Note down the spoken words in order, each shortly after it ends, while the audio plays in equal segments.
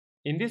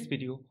In this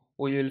video,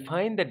 we will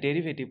find the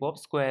derivative of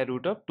square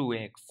root of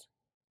 2x.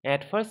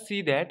 At first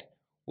see that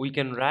we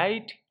can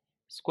write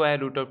square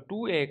root of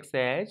 2x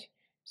as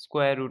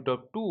square root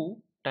of 2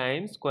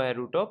 times square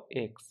root of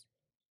x.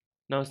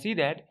 Now see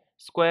that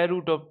square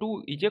root of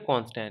 2 is a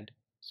constant,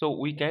 so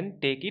we can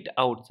take it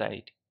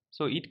outside.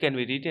 So it can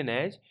be written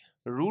as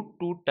root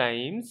 2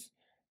 times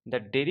the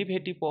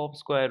derivative of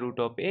square root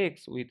of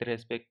x with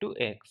respect to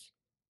x.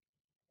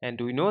 And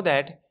we know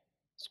that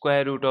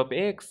square root of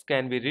x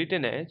can be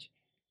written as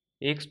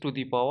x to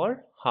the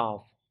power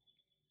half.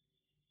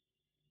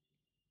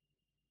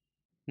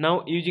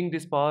 Now using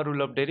this power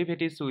rule of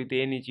derivatives with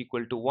n is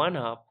equal to 1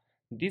 half,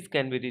 this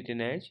can be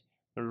written as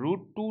root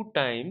 2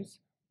 times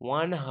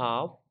 1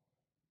 half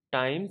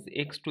times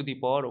x to the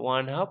power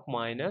 1 half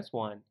minus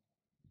 1.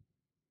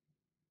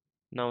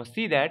 Now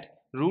see that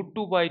root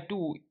 2 by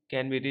 2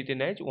 can be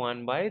written as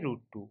 1 by root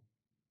 2,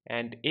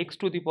 and x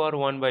to the power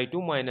 1 by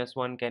 2 minus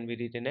 1 can be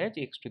written as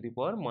x to the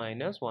power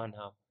minus 1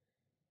 half.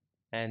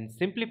 And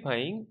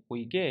simplifying,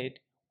 we get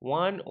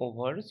 1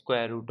 over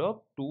square root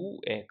of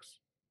 2x.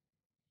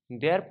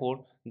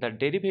 Therefore, the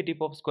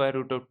derivative of square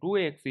root of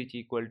 2x is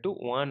equal to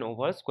 1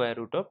 over square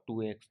root of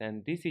 2x,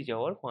 and this is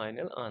our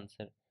final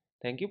answer.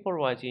 Thank you for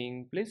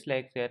watching. Please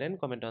like, share and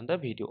comment on the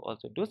video.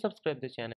 Also do subscribe the channel.